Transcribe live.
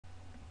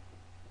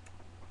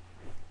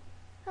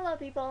Hello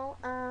people,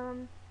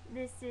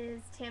 this is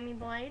Tammy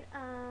Boyd,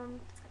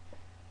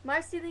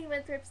 Marcy Lee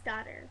Winthrop's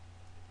daughter,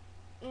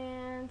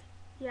 and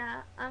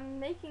yeah, I'm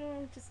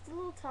making just a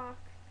little talk,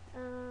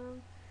 tell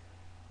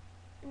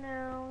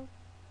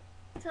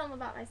them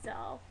about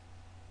myself,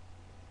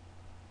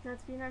 not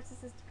to be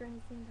narcissistic or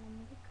anything, but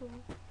I'm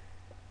really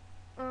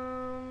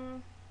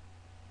cool.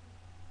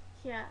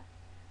 Yeah,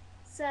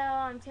 so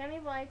I'm Tammy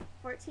Boyd,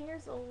 14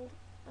 years old,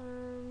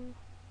 and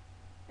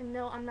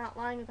no, I'm not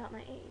lying about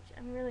my age,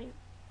 I'm really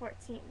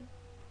 14.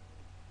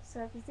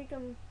 So if you think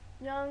I'm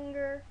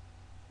younger,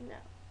 no.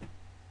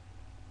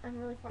 I'm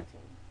really 14.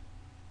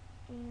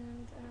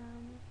 And,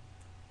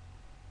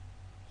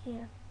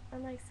 yeah,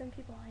 unlike some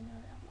people I know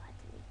that have lied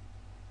to me.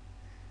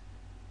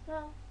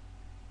 Well,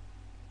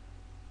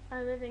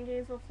 I live in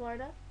Gainesville,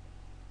 Florida.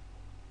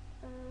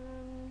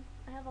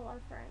 I have a lot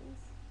of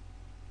friends.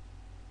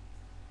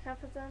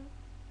 Half of them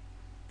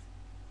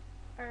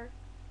are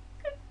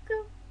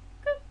cuckoo,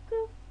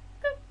 cuckoo,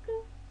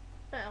 cuckoo.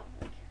 But I don't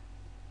really care.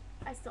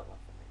 I still love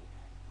them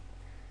anyway.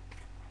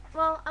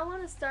 Well, I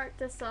want to start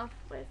this off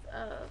with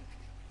a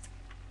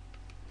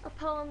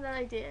poem that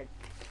I did.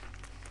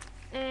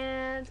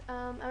 And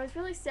I was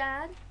really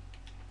sad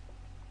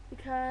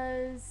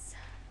because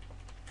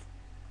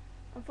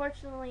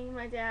unfortunately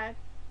my dad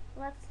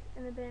left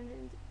and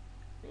abandoned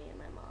me and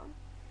my mom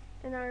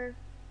in our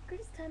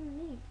greatest time of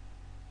need.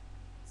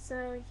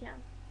 So yeah,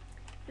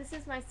 this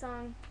is my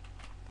song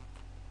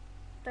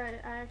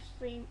that I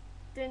actually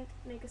didn't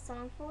make a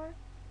song for.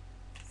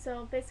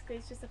 So basically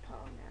it's just a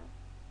poem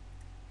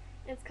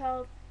now. It's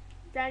called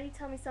Daddy,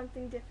 Tell Me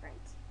Something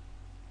Different.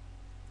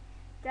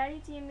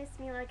 Daddy, do you miss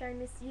me like I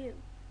miss you?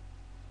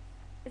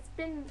 It's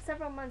been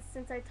several months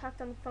since I talked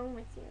on the phone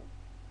with you.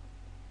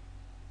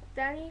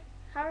 Daddy,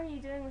 how are you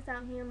doing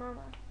without me and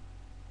Mama?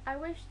 I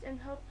wished and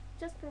hoped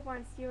just for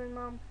once you and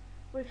Mom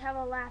would have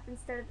a laugh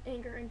instead of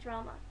anger and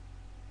drama.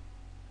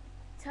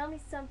 Tell me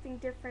something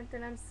different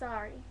than I'm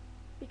sorry,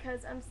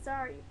 because I'm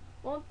sorry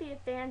won't be a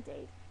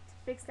band-aid to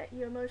fix that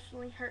you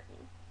emotionally hurt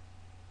me.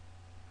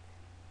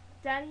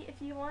 Daddy,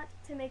 if you want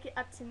to make it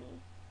up to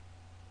me,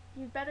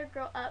 you'd better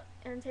grow up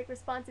and take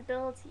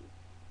responsibility.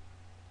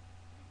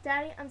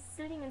 Daddy, I'm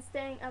sitting and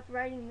staying up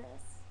writing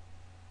this.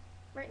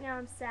 Right now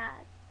I'm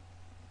sad.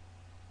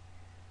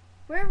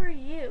 Where were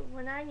you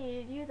when I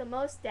needed you the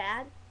most,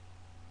 Dad?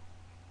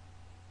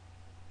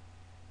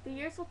 The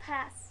years will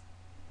pass.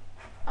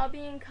 I'll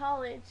be in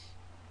college,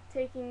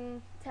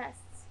 taking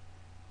tests.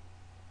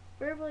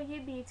 Where will you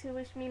be to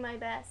wish me my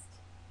best?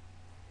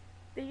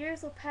 The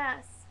years will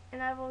pass,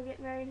 and I will get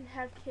married and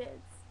have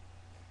kids.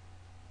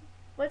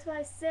 What do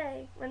I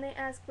say when they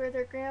ask where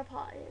their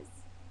grandpa is?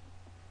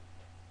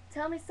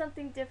 Tell me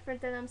something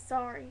different than I'm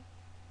sorry,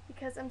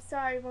 because I'm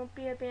sorry won't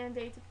be a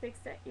band-aid to fix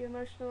that you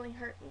emotionally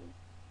hurt me.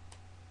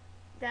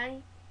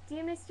 Daddy, do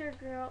you miss your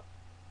girl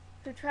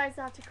who tries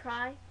not to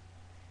cry?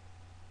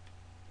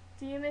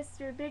 Do you miss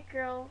your big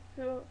girl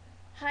who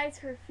hides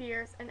her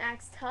fears and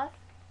acts tough?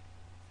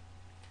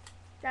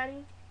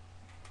 Daddy,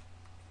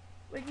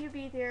 would you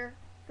be there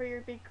for your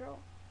big girl,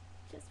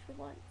 just for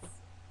once?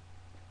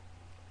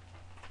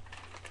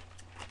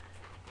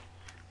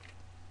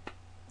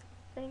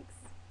 Thanks.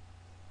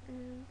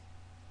 And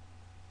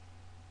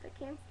that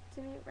came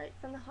to me right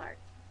from the heart.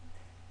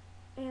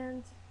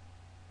 And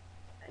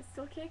I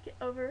still can't get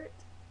over it,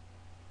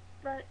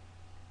 but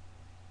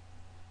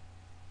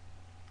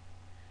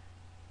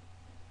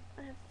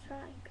I have to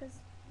try, because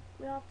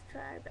we all have to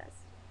try our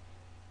best.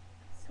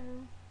 So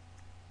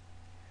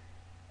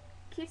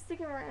keep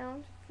sticking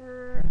around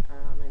for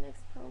my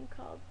next poem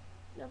called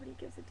Nobody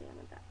Gives a Damn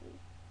About Me.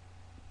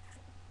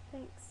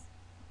 Thanks.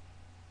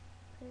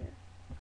 Later.